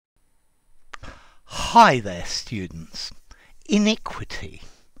Hi there, students. Iniquity,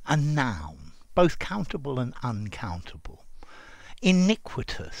 a noun, both countable and uncountable.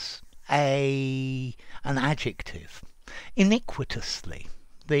 Iniquitous, an adjective. Iniquitously,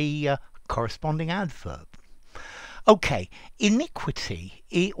 the corresponding adverb. Okay, iniquity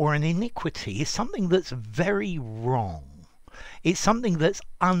or an iniquity is something that's very wrong. It's something that's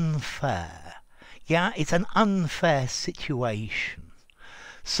unfair. Yeah, it's an unfair situation.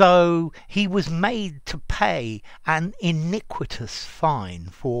 So he was made to pay an iniquitous fine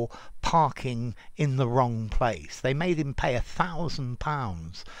for parking in the wrong place. They made him pay £1,000,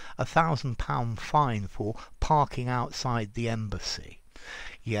 £1,000 fine for parking outside the embassy.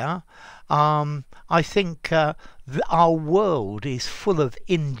 Yeah, I think our world is full of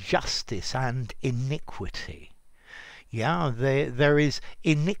injustice and iniquity. Yeah, there is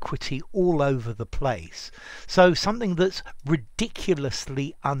iniquity all over the place. So something that's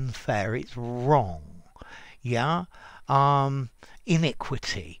ridiculously unfair, it's wrong. Yeah,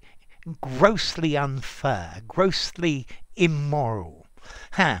 iniquity, grossly unfair, grossly immoral.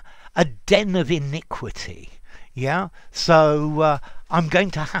 A den of iniquity. Yeah, so I'm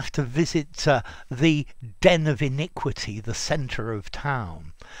going to have to visit the den of iniquity, the centre of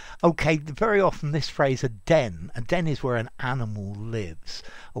town. Okay, very often this phrase, a den is where an animal lives,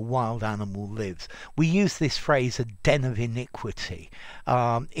 a wild animal lives. We use this phrase, a den of iniquity,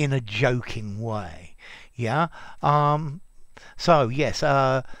 in a joking way. Yeah, so yes,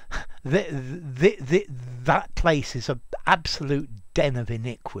 that place is an absolute den of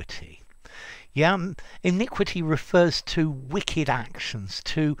iniquity. Yeah, iniquity refers to wicked actions,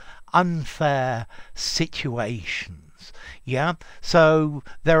 to unfair situations. Yeah, so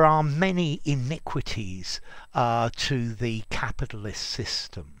there are many iniquities to the capitalist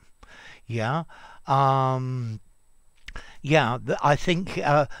system. Yeah, yeah, I think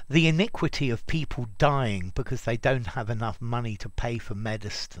the iniquity of people dying because they don't have enough money to pay for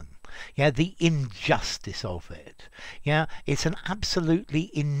medicine. Yeah, the injustice of it. Yeah, it's an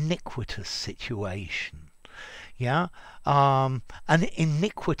absolutely iniquitous situation. Yeah, an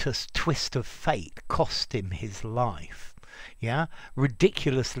iniquitous twist of fate cost him his life. Yeah,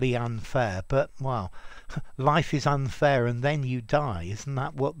 ridiculously unfair, but well, life is unfair and then you die, isn't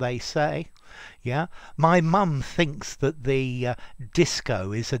that what they say? Yeah, my mum thinks that the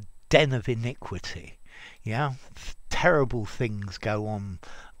disco is a den of iniquity. Yeah, terrible things go on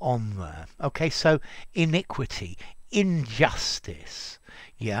there. Okay, so iniquity, injustice.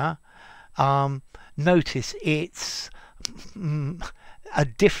 Yeah, notice it's a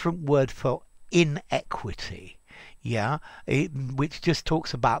different word for inequity. Yeah, which just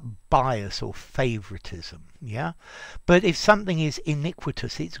talks about bias or favoritism. Yeah, but if something is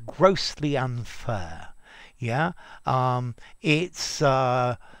iniquitous, it's grossly unfair. Yeah, it's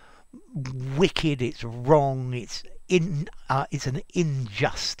wicked, it's wrong, it's an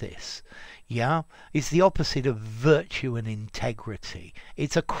injustice. Yeah, it's the opposite of virtue and integrity.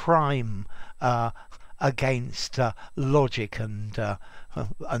 It's a crime against logic and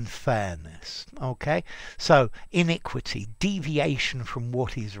fairness. Okay, so iniquity, deviation from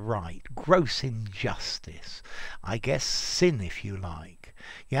what is right, gross injustice, I guess sin if you like.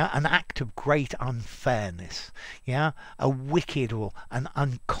 Yeah, an act of great unfairness. Yeah, a wicked or an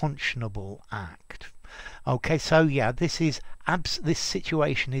unconscionable act. Okay, so yeah, this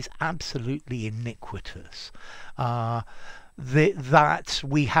situation is absolutely iniquitous. That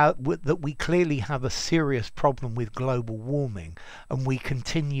we clearly have a serious problem with global warming, and we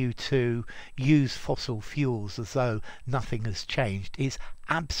continue to use fossil fuels as though nothing has changed, is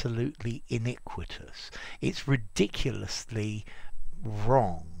absolutely iniquitous. It's ridiculously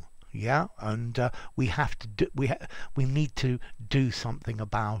wrong. Yeah, and we need to do something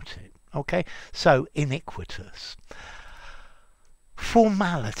about it. Okay, so iniquitous.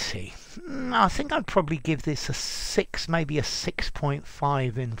 Formality. I think I'd probably give this a 6, maybe a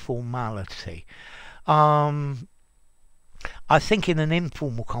 6.5 in formality. I think in an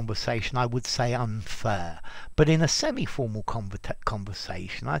informal conversation I would say unfair, but in a semi-formal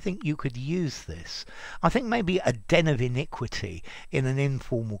conversation I think you could use this. I think maybe a den of iniquity in an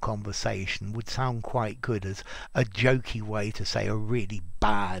informal conversation would sound quite good as a jokey way to say a really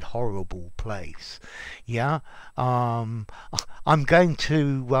bad, horrible place. Yeah, I'm going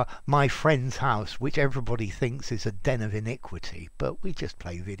to my friend's house, which everybody thinks is a den of iniquity, but we just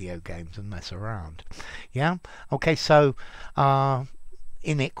play video games and mess around. Yeah, okay, so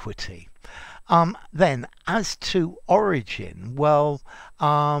iniquity. Then, as to origin, well,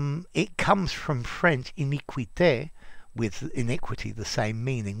 it comes from French iniquité, with iniquity the same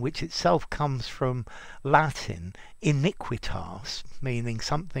meaning, which itself comes from Latin iniquitas, meaning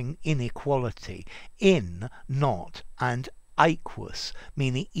something inequality, in, not, and aequus,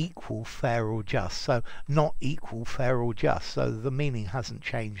 meaning equal, fair or just. So not equal, fair or just, so the meaning hasn't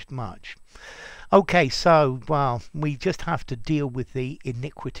changed much. Okay, so, well, we just have to deal with the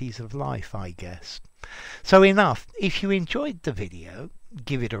iniquities of life, I guess. So enough. If you enjoyed the video,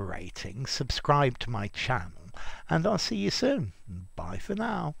 give it a rating, subscribe to my channel, and I'll see you soon. Bye for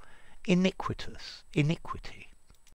now. Iniquitous, iniquity.